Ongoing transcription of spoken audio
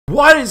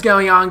What is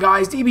going on,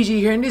 guys? DBG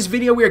here. In this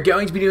video we are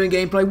going to be doing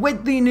gameplay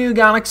with the new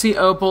Galaxy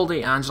Opal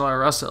D'Angelo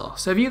Russell.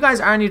 So if you guys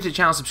are new to the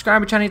channel,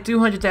 subscribe to the channel.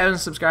 200,000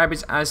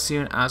 subscribers as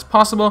soon as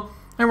possible.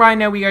 And right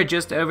now we are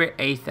just over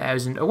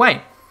 8,000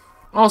 away.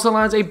 Also,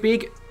 lads, a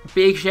big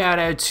shout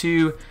out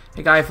to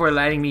the guy for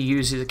letting me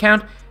use his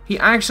account. He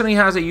actually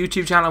has a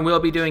YouTube channel and will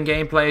be doing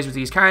gameplays with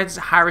these cards.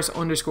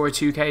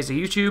 Harris_2k is the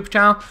YouTube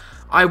channel.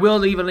 I will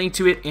leave a link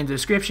to it in the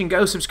description.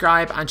 Go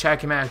subscribe and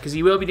check him out because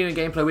he will be doing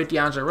gameplay with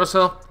D'Angelo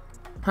Russell,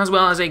 as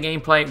well as a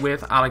gameplay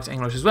with Alex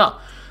English as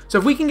well. So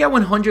if we can get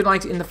 100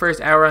 likes in the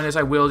first hour on this,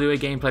 I will do a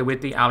gameplay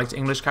with the Alex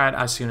English card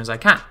as soon as I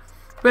can.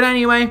 But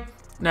anyway,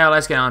 now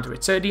let's get on to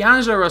it. So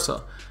D'Angelo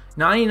Russell,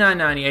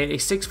 99.98, a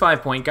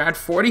 6'5" point guard,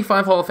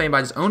 45 Hall of Fame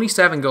badges, only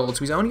 7 gold. So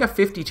he's only got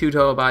 52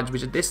 total badges,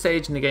 which at this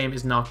stage in the game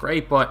is not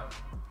great. But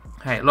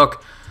hey,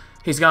 look,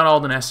 he's got all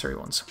the necessary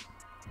ones.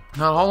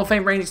 Hall of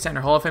Fame range extender,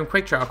 Hall of Fame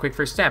quick draw, quick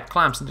first step,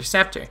 clamps,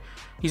 interceptor.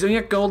 He's only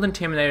got gold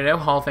intimidator though,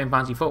 Hall of Fame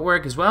fancy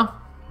footwork as well.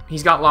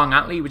 He's got long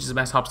athlete, which is the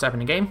best hop step in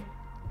the game.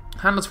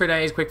 Handles for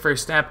days, quick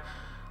first step,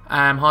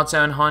 hot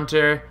zone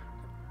hunter,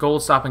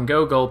 gold stop and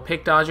go, gold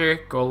pick dodger,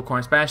 gold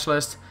corner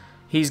specialist.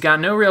 He's got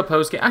no real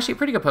post game, actually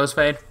pretty good post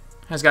fade.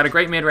 Has got a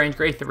great mid range,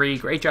 great 3,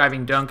 great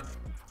driving dunk.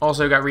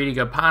 Also got really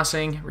good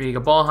passing, really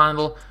good ball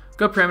handle,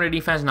 good perimeter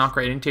defense, not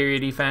great interior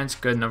defense,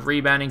 good enough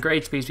rebounding,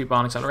 great speed, ball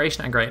and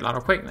acceleration, and great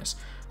lateral quickness.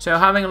 So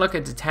having a look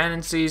at the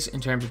tendencies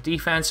in terms of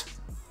defense,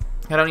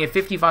 got only a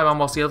 55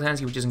 on-ball steal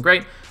tendency, which isn't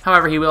great.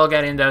 However, he will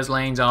get in those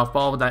lanes off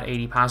ball with that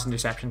 80 pass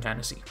interception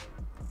tendency.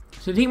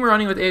 So the team we're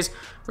running with is,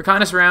 we're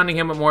kind of surrounding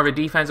him with more of a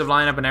defensive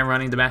lineup and then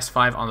running the best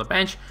 5 on the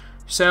bench.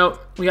 So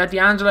we got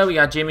D'Angelo, we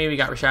got Jimmy, we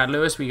got Rashad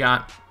Lewis, we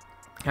got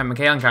Kevin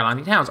McHale and Karl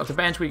Anthony Towns. Off the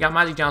bench, we got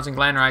Magic Johnson,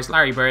 Glenn Rice,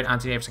 Larry Bird,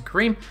 Anthony Davis, and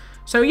Kareem.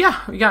 So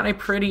yeah, we got a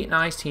pretty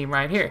nice team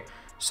right here.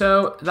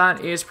 So that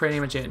is pretty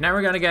much it. Now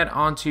we're going to get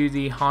onto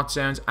the hot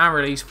zones and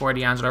release for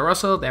D'Angelo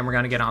Russell. Then we're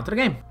going to get onto the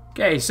game.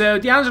 Okay, so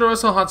D'Angelo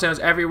Russell, hot zones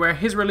everywhere.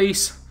 His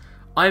release,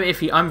 I'm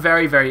iffy. I'm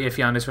very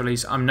iffy on this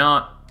release. I'm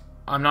not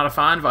a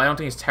fan, but I don't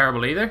think it's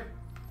terrible either.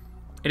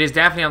 It is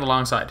definitely on the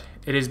long side.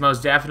 It is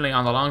most definitely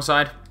on the long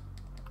side.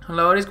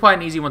 Although it is quite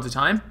an easy one to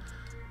time.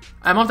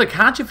 Off the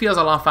catch, it feels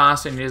a lot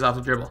faster than it is off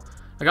the dribble.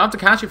 Like off the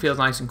catch, it feels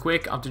nice and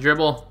quick. Off the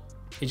dribble,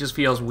 it just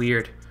feels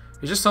weird.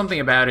 There's just something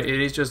about it. It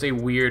is just a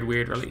weird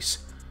release.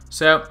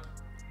 So,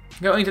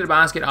 going to the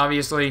basket,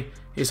 obviously,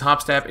 his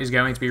hop step is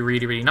going to be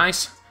really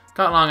nice.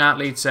 Got long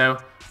athlete,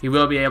 so he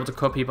will be able to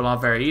cut people off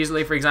very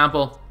easily. For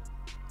example,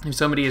 if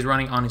somebody is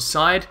running on his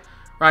side,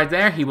 right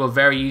there, he will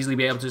very easily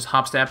be able to just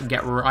hop step and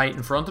get right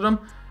in front of them.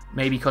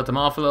 Maybe cut them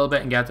off a little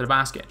bit and get to the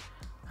basket.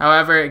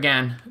 However,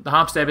 again, the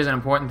hop step is an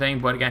important thing,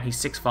 but again, he's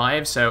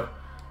 6'5", so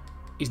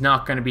he's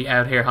not going to be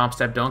out here hop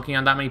step dunking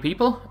on that many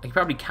people. He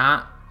probably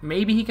can't.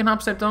 Maybe he can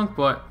hop step dunk,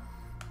 but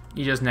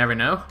you just never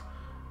know.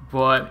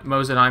 But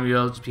most of the time,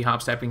 you'll just be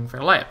hop stepping for a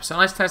layup. So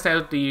let's test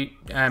out the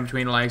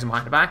between the legs and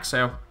behind the back.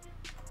 So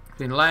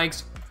between the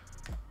legs.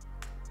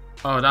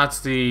 Oh, that's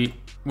the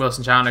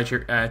Wilson Chandler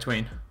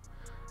tween.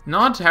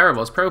 Not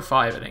terrible. It's Pro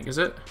 5, I think, is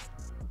it?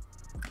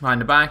 Behind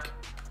the back.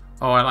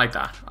 Oh, I like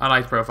that. I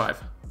like Pro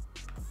 5.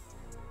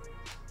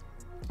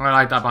 I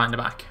like that behind the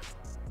back.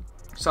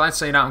 So let's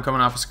say that one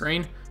coming off a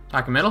screen.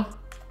 Attack the middle.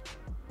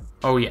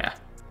 Oh yeah.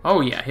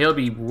 Oh yeah. He'll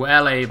be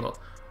well able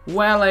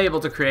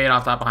to create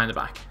off that behind the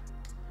back.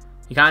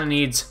 He kind of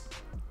needs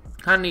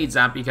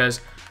that because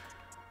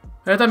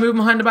without that movement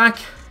behind the back,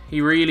 he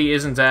really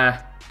isn't going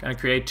to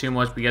create too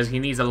much because he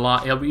needs a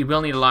lot. He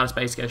will need a lot of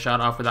space to get a shot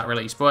off with that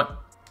release. But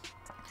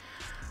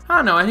I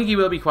don't know. I think he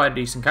will be quite a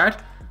decent card.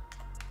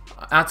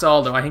 That's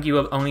all though. I think he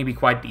will only be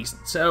quite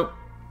decent. So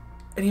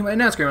anyway,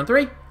 now it's game on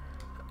 3.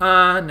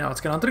 Now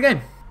let's get on to the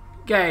game.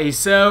 Okay,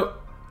 so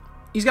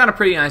he's got a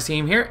pretty nice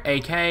team here.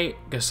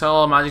 AK,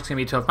 Gasol, Magic's going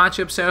to be a tough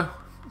matchup, so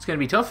it's going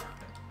to be tough.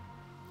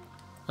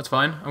 That's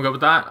fine. I'm good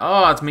with that.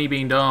 Oh, it's me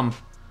being dumb.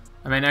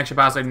 I made an extra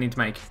pass I didn't need to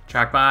make.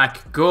 Track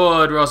back.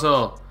 Good,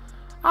 Russell.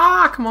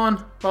 Ah, come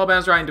on. Ball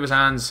bounced right into his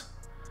hands.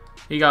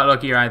 He got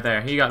lucky right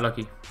there. He got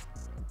lucky.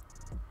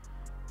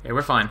 Okay,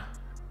 we're fine.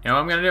 You know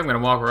what I'm going to do? I'm going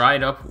to walk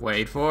right up.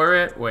 Wait for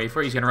it. Wait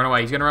for it. He's going to run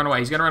away. He's going to run away.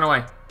 He's going to run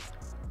away.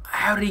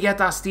 How did he get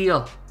that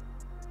steal?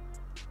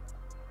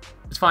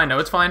 It's fine, though.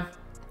 It's fine.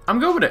 I'm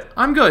good with it.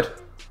 I'm good.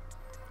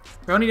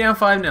 We're only down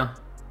 5-0.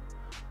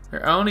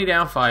 We're only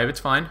down 5. It's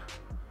fine.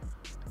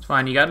 It's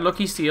fine. You got a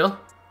lucky steal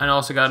and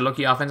also got a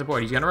lucky offensive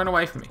board. He's going to run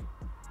away from me.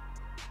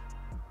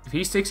 If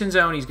he sticks in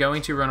zone, he's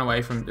going to run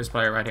away from this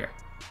player right here.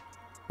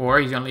 Or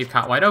he's going to leave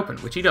Cat wide open,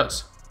 which he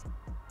does.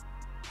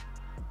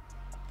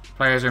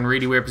 Players are in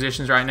really weird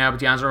positions right now,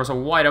 but D'Angelo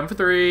Russell wide open for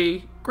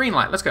 3. Green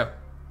light. Let's go.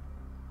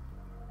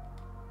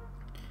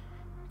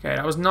 Okay,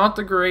 that was not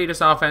the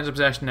greatest offensive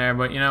possession there,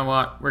 but you know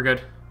what? We're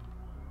good.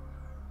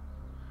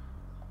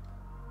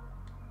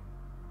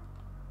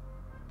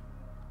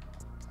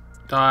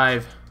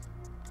 Dive.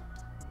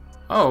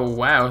 Oh,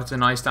 wow. It's a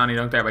nice standing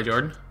dunk there by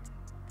Jordan.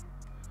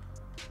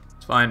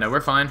 It's fine, though. We're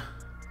fine.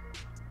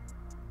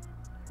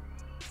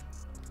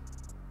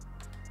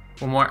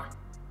 One more.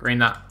 Green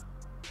that.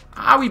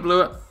 Ah, we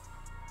blew it.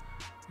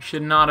 We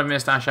should not have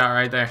missed that shot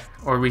right there.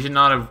 Or we should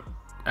not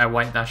have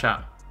wiped that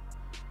shot.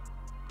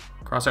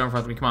 Cross out in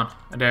front of me. Come on.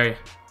 I dare you.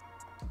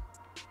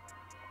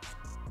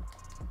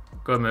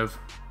 Good move.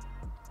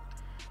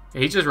 Yeah,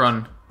 he's just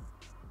run.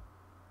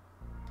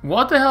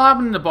 What the hell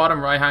happened in the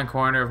bottom right hand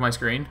corner of my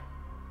screen?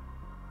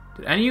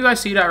 Did any of you guys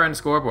see that around the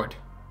scoreboard?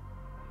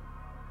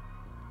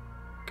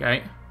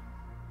 Okay.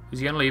 Is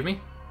he going to leave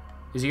me?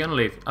 Is he going to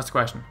leave? That's the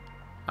question.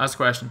 That's the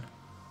question.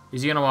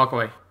 Is he going to walk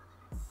away?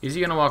 Is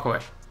he going to walk away?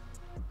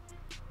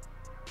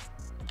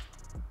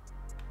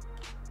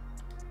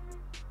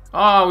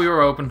 Oh, we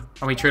were open.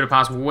 And we threw the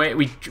pass.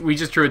 We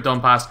just threw a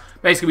dumb pass.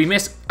 Basically, we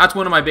missed. That's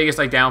one of my biggest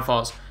like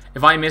downfalls.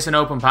 If I miss an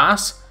open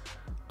pass,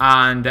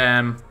 and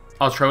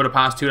I'll throw the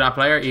pass to that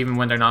player, even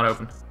when they're not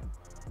open.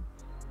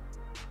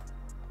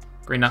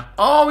 Green that.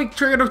 Oh, we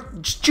triggered a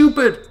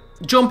stupid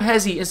jump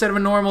hezzy instead of a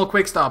normal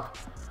quick stop.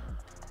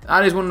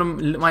 That is one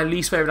of my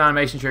least favorite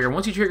animation trigger.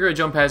 Once you trigger a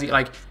jump hezzy,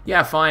 like,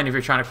 yeah, fine. If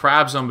you're trying to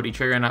crab somebody,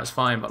 triggering that's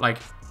fine. But like,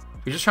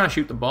 if you're just trying to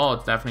shoot the ball,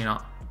 it's definitely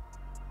not.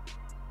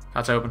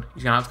 That's open.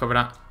 He's gonna have to cover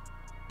that.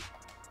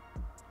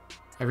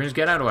 Everyone just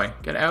get out of the way.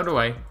 Get out of the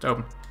way. It's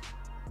open.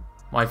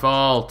 My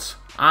fault.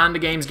 And the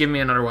game's giving me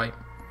another white.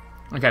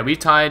 Okay, we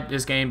tied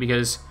this game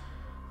because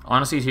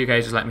honestly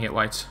 2k just let me hit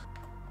whites.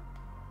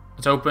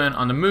 It's open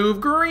on the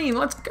move. Green.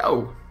 Let's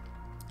go.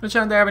 Good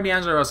shot there by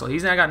D'Angelo Russell.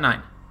 He's now got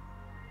 9.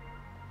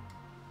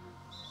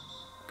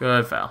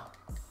 Good foul.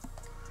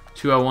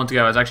 2:01 to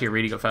go. It's actually a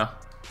really good foul.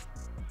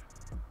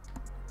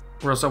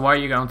 Russell, why are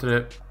you going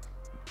to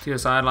the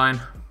sideline?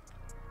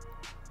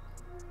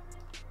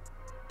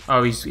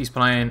 Oh, he's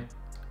playing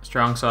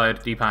strong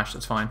side deep hash.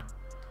 That's fine.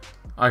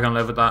 I can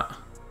live with that.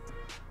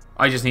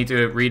 I just need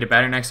to read it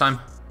better next time.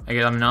 I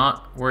guess I'm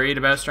not worried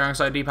about strong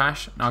side deep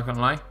hash. Not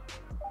gonna lie.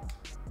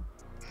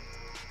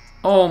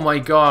 Oh my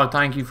god!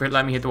 Thank you for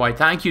letting me hit the white.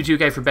 Thank you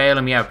 2k for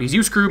bailing me out because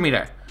you screwed me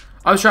there.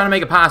 I was trying to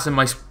make a pass and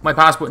my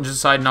pass button just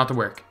decided not to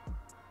work.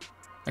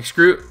 Like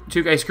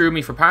 2k screwed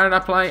me for part of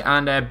that play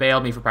and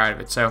bailed me for part of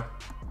it. So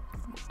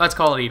let's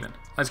call it even.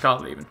 Let's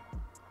call it even.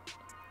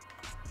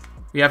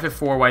 We have hit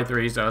 4 white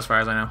threes though, as far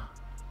as I know.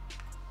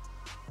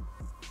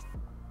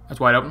 That's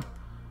wide open.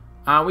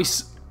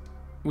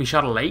 We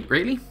shot it late,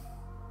 really?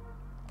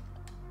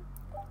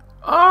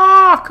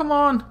 Oh, come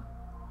on.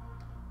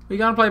 We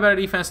gotta play better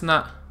defense than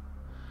that.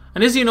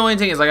 And this is the annoying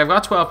thing is, like, I've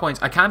got 12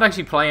 points. I can't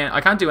actually play. I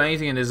can't do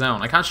anything in this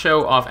zone. I can't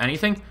show off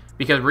anything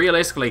because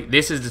realistically,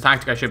 this is the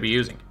tactic I should be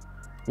using.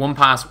 One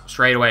pass,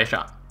 straight away a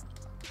shot.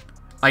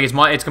 Like,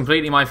 it's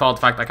completely my fault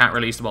the fact I can't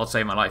release the ball to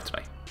save my life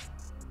today.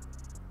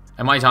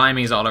 And my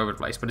timing is all over the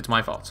place, but it's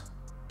my fault.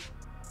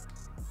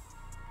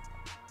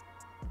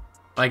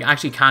 Like, I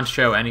actually can't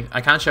show any.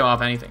 I can't show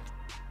off anything.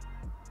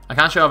 I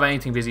can't show off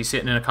anything because he's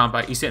sitting in a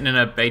compact. He's sitting in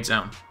a bait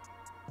zone.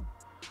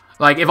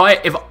 Like, if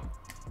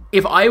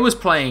I was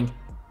playing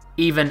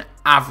even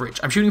average,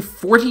 I'm shooting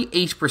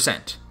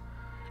 48%.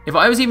 If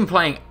I was even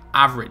playing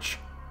average,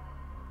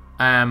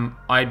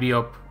 I'd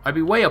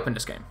be way up in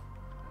this game.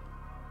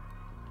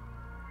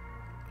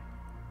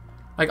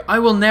 Like, I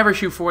will never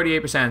shoot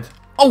 48%.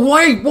 Oh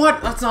wait,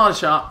 what? That's not a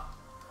shot.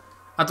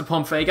 That's a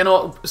pump fake. I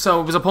know,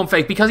 so it was a pump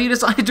fake because he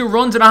decided to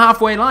run to the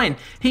halfway line.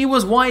 He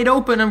was wide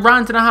open and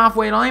ran to the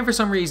halfway line for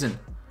some reason.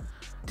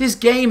 This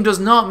game does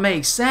not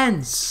make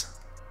sense.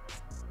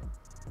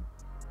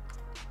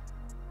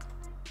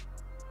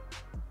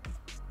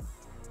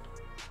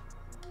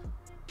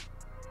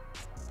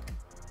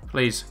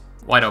 Please,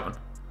 wide open.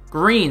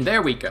 Green,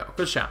 there we go.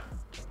 Good shot.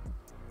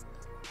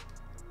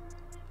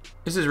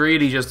 This is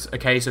really just a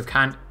case of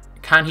can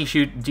he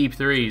shoot deep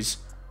threes?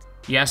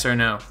 Yes or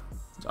no?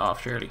 It's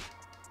off, surely.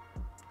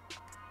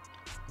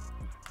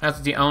 That's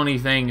the only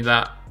thing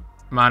that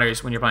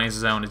matters when you're playing as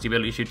a zone, is the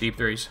ability to shoot deep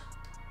threes.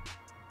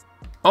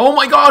 Oh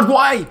my god,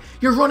 why?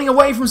 You're running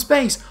away from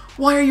space.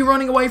 Why are you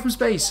running away from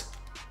space?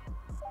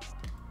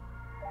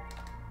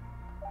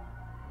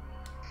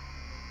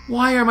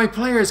 Why are my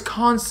players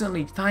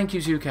constantly... Thank you,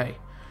 2k.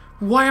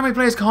 Why are my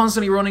players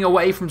constantly running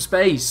away from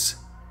space?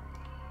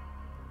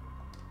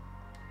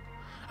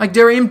 Like,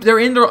 they're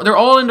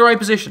all in the right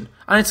position,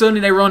 and then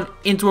suddenly they run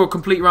into a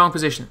complete wrong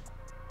position.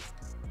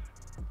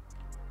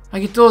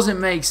 Like, it doesn't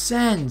make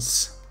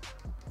sense.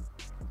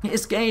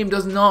 This game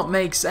does not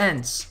make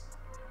sense.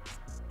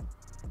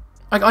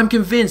 Like, I'm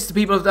convinced the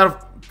people that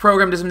have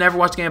programmed this have never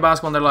watched a game of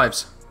basketball in their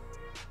lives.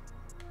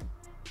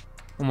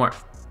 One more.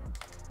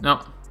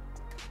 No.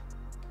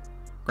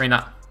 Green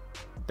that.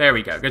 There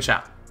we go. Good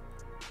shot.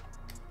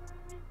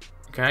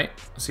 Okay.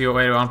 Let's see what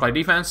way they want to play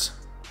defense.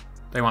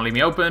 They want to leave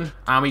me open.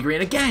 And we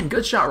green again.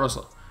 Good shot,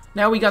 Russell.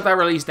 Now we got that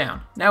release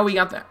down. Now we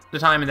got the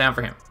timing down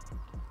for him.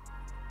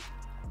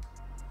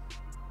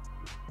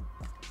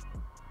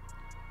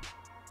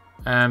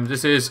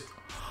 This is...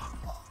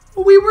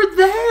 We were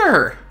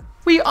there!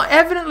 We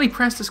evidently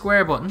pressed the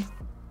square button.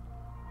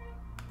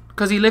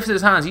 Because he lifted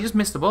his hands. He just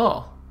missed the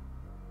ball.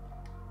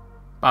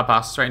 Bad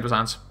pass. Straight into his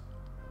hands.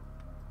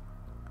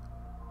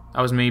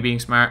 That was me being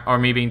smart. Or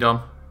me being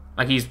dumb.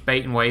 Like, he's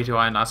baiting way too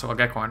high on that, so I'll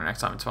get corner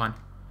next time. It's fine.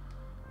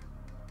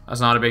 That's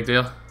not a big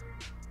deal.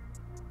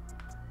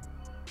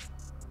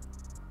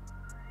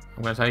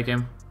 I'm going to take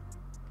him.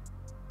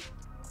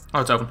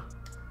 Oh, it's open.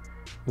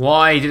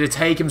 Why did it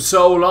take him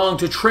so long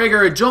to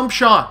trigger a jump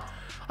shot?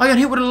 I got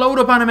hit with a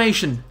load-up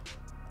animation.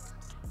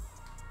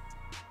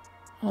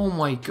 Oh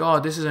my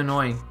god, this is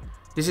annoying.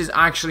 This is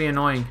actually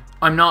annoying.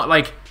 I'm not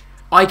like...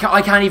 I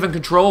can't even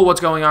control what's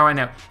going on right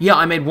now. Yeah,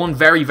 I made one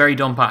very, very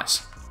dumb pass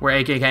where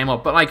AK came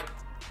up. But like,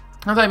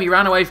 that time he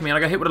ran away from me and I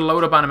got hit with a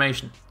load-up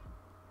animation.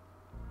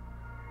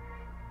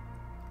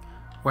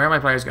 Where are my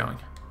players going?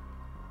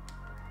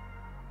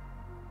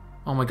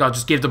 Oh my god,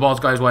 just give the ball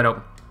to guys wide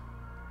open.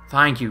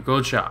 Thank you,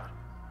 good shot.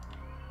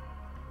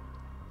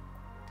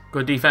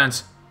 Good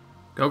defense.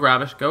 Go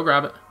grab it, go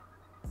grab it.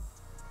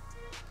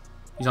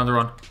 He's on the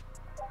run.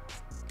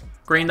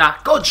 Green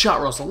that. Good shot,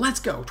 Russell. Let's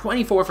go.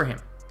 24 for him.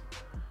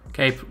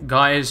 Okay,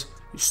 guys,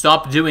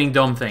 stop doing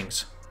dumb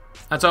things.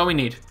 That's all we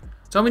need.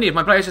 That's all we need.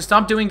 My players just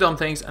stop doing dumb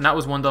things, and that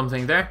was one dumb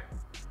thing there.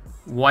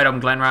 Wide open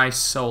Glen Rice.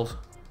 Sold.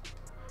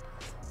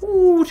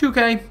 Ooh,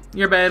 2k.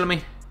 You're bailing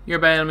me. You're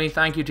bailing me.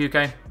 Thank you,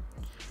 2k.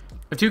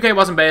 If 2k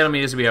wasn't bailing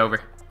me, this would be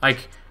over.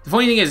 Like, the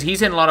funny thing is, he's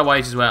hitting a lot of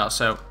whites as well,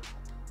 so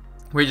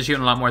we're just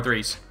shooting a lot more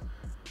threes.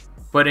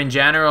 But in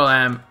general,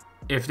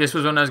 if this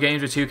was one of those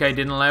games where 2k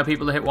didn't allow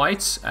people to hit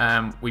whites,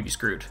 we'd be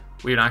screwed.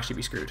 We would actually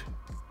be screwed.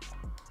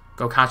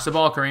 Go catch the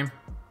ball, Kareem.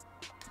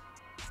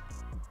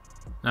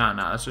 No,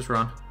 let's just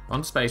run. Run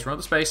the space, run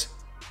the space.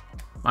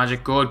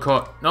 Magic, good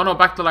cut. No,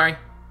 back to Larry.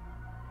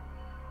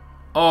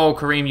 Oh,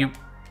 Kareem, you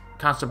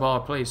catch the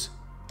ball, please.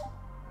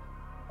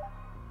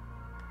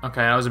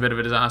 Okay, that was a bit of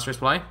a disastrous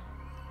play.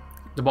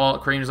 The ball,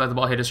 Kareem just let the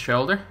ball hit his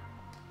shoulder.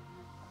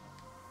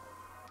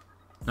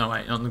 No,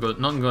 wait, nothing good.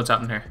 Nothing good's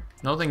happening here.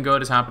 Nothing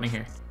good is happening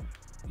here.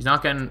 He's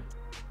not getting...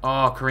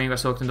 Oh, Kareem got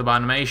sucked into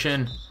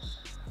animation.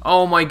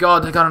 Oh my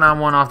god, I got an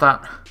M1 off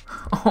that.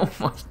 Oh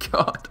my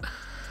god.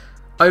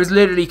 I was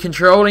literally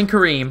controlling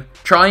Kareem,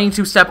 trying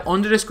to step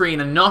under the screen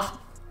and not...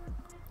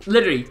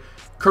 Literally,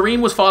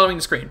 Kareem was following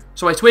the screen.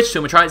 So I switched to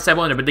him and tried to step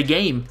under, but the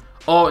game,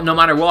 no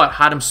matter what,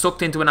 had him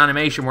sucked into an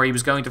animation where he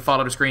was going to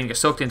follow the screen and get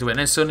sucked into it, and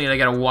then suddenly they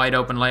get a wide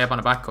open layup on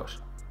a back cut.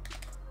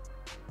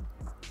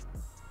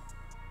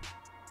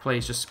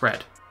 Please, just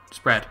spread.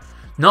 Spread.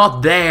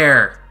 Not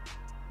there!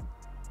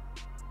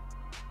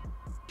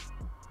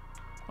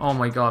 Oh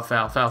my god,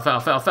 foul.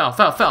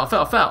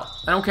 I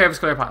don't care if it's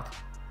clear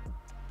path.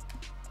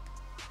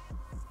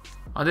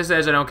 On this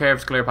edge, I don't care if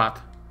it's clear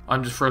path.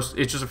 I'm just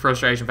it's just a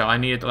frustration foul. I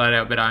needed to let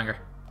out a bit of anger.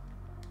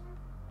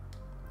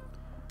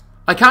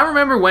 I can't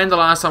remember when the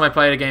last time I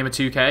played a game of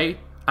 2K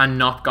and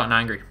not gotten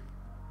angry.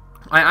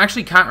 I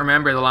actually can't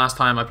remember the last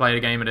time I played a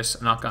game of this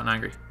and not gotten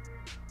angry.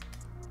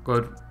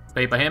 Good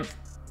bait by him.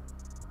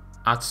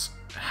 That's...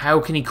 How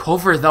can he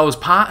cover those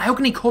How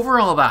can he cover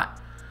all that?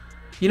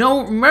 You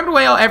know, remember the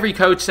way every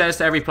coach says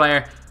to every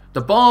player,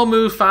 the ball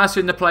moves faster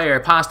than the player,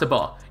 pass the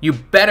ball. You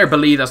better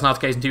believe that's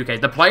not the case in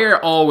 2K. The player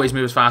always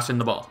moves faster than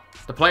the ball.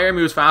 The player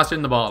moves faster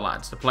than the ball,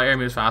 lads. The player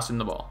moves faster than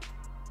the ball.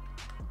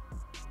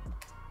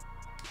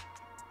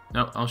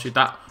 No, I'll shoot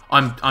that.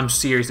 I'm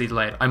seriously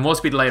delayed. I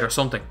must be delayed or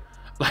something.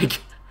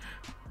 Like,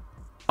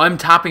 I'm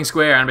tapping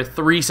square and about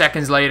 3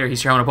 seconds later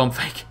he's throwing a pump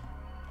fake.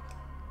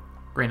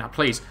 Green now,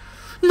 please.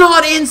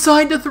 Not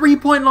inside the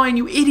 3-point line,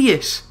 you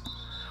idiot!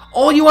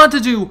 All you had to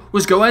do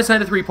was go outside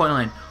the 3-point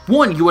line.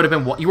 One, you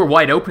were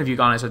wide open if you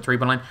got outside the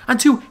 3-point line. And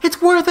two,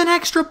 it's worth an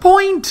extra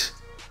point.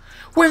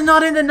 We're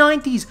not in the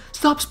 90s.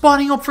 Stop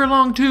spotting up for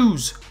long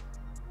twos.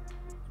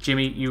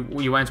 Jimmy,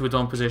 you went to a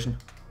dumb position.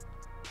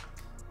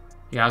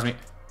 He has me.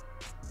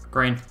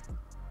 Green.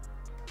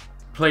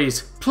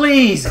 Please.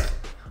 Please.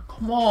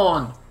 Come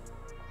on.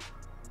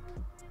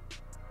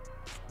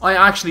 I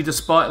actually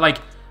despise, like,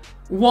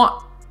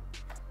 what?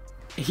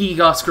 He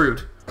got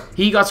screwed.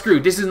 He got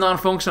screwed. This is not a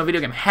functional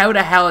video game. How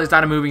the hell is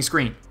that a moving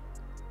screen?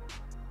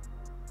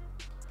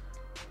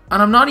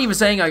 And I'm not even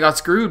saying I got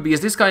screwed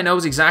because this guy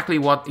knows exactly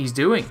what he's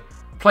doing.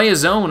 Play a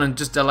zone and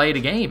just delay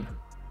the game.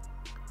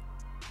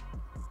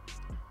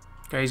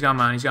 Okay, he's gone,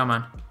 man. He's gone,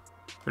 man.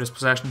 For this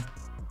possession.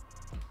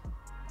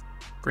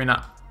 Green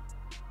that.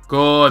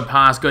 Good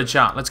pass. Good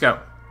shot. Let's go.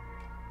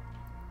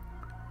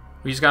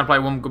 We just got to play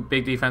one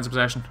big defensive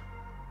possession.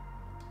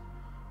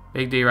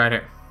 Big D right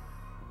here.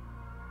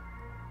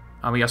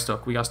 Oh, we got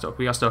stuck. We got stuck.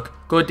 We got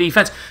stuck. Good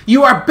defense.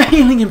 You are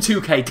bailing him,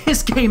 2K.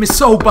 This game is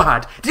so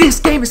bad.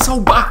 This game is so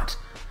bad.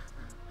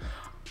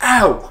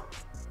 Ow.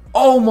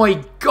 Oh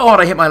my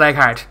god, I hit my leg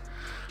hard.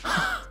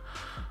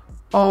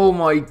 Oh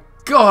my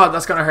god,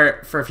 that's gonna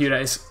hurt for a few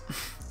days.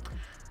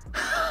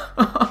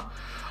 Oh,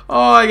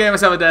 I gave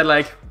myself a dead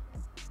leg.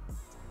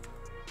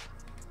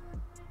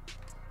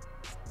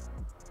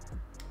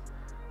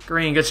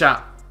 Green, good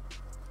shot.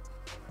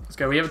 Let's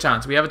go. We have a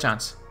chance. We have a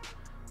chance.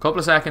 Couple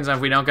of seconds, and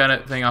if we don't get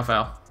it, thing, I'll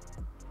foul.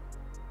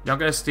 Don't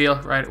get a steal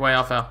right away,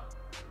 I'll foul.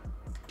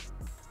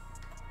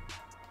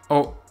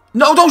 Oh.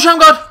 No, don't shoot him,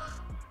 God!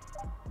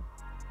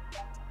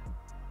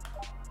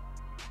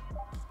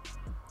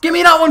 Give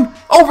me that one!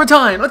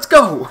 Overtime! Let's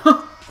go!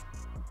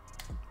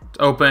 It's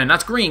open.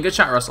 That's green. Good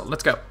shot, Russell.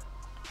 Let's go.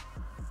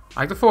 I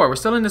like the 4. We're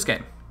still in this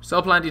game.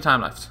 Still plenty of time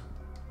left.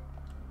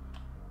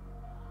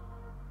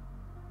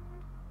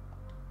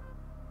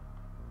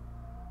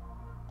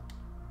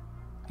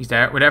 He's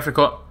there. We're there for the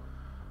cut.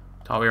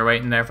 Thought we were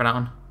waiting there for that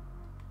one.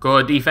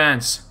 Good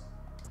defense.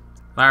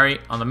 Larry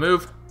on the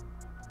move.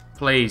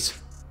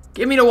 Please.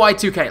 Give me the white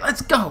 2K.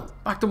 Let's go.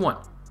 Back to 1.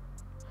 All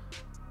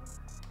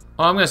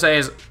I'm going to say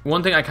is,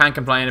 one thing I can't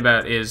complain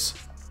about is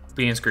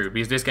being screwed,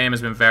 because this game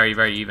has been very,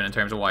 very even in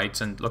terms of whites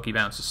and lucky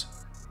bounces.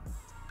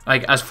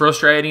 Like, as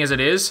frustrating as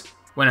it is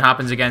when it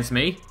happens against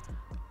me,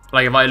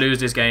 like, if I lose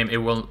this game,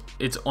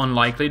 it's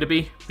unlikely to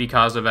be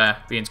because of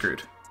being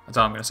screwed. That's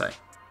all I'm going to say.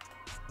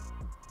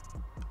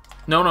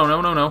 No, no, no,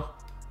 no, no.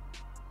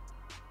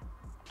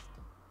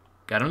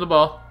 Get him the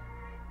ball.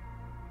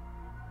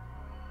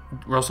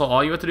 Russell,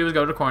 all you have to do is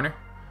go to the corner.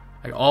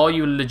 Like, all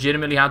you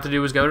legitimately have to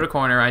do is go to the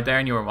corner right there,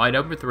 and you were wide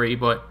open for 3,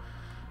 but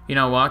you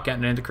know what?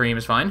 Getting it into Kareem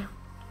is fine.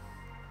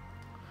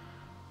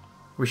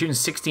 We're shooting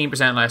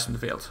 16% less from the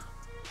field.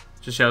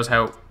 Just shows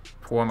how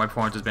poor my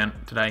performance has been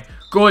today.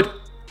 Good.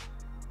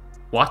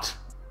 What?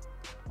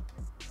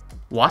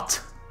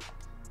 What?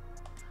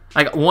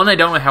 Like, 1, I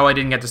don't know how I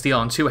didn't get the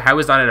steal, and 2, how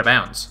is that out of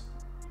bounds?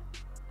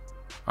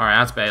 Alright,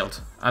 that's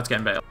bailed. That's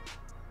getting bailed.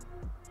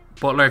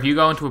 Butler, if you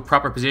go into a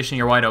proper position,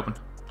 you're wide open.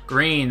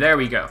 Green, there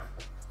we go.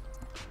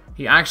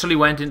 He actually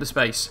went into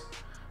space.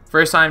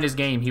 First time this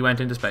game, he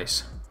went into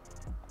space.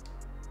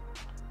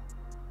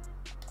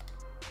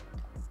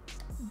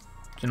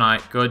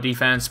 Tonight, good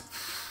defense.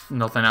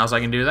 Nothing else I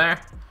can do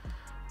there.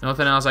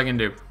 Nothing else I can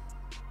do.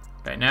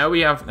 Okay, now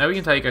we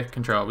can take a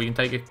control. We can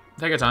take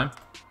our time.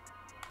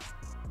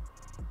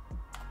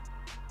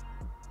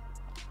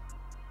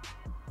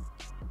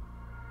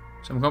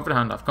 So I'm going for the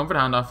handoff. Come for the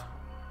handoff.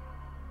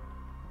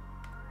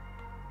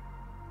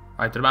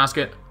 Right to the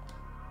basket.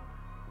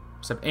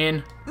 Step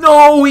in.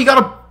 No, he got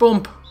a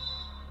bump.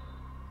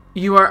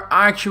 You are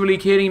actually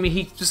kidding me.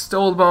 He just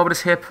stole the ball with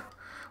his hip.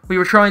 We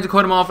were trying to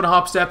cut him off in a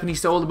hop step, and he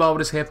stole the ball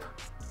with his hip.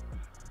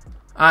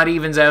 That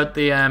evens out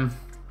the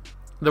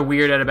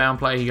weird out of bound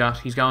play he got.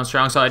 He's going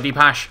strong side, deep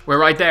hash. We're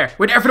right there.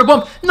 We're there for the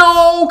bump.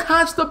 No,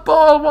 catch the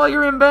ball while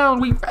you're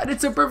inbound. We read it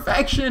to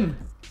perfection.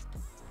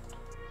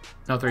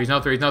 No threes, no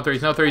threes, no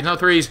threes, no threes, no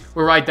threes.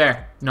 We're right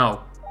there.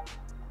 No.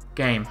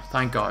 Game.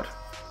 Thank God.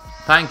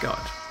 Thank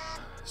God.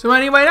 So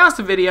anyway, that's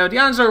the video.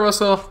 D'Angelo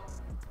Russell,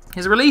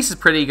 his release is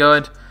pretty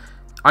good.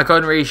 I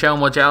couldn't really show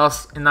much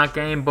else in that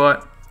game,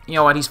 but you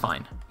know what? He's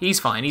fine. He's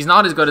fine. He's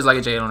not as good as like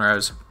a Jalen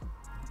Rose.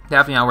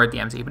 Definitely not worth the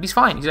MT, but he's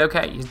fine. He's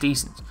okay. He's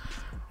decent.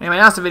 Anyway,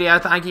 that's the video.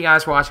 Thank you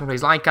guys for watching.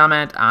 Please like,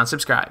 comment, and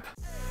subscribe.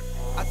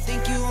 I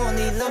think you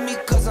only love me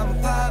cause I'm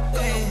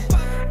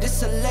poppin'.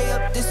 This a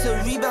layup, this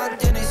a rebound,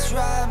 then it's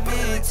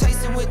robbing.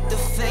 Tyson with the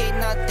fade,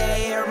 not the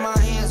air, my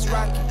hands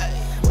rocking.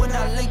 When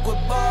I link with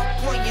ball.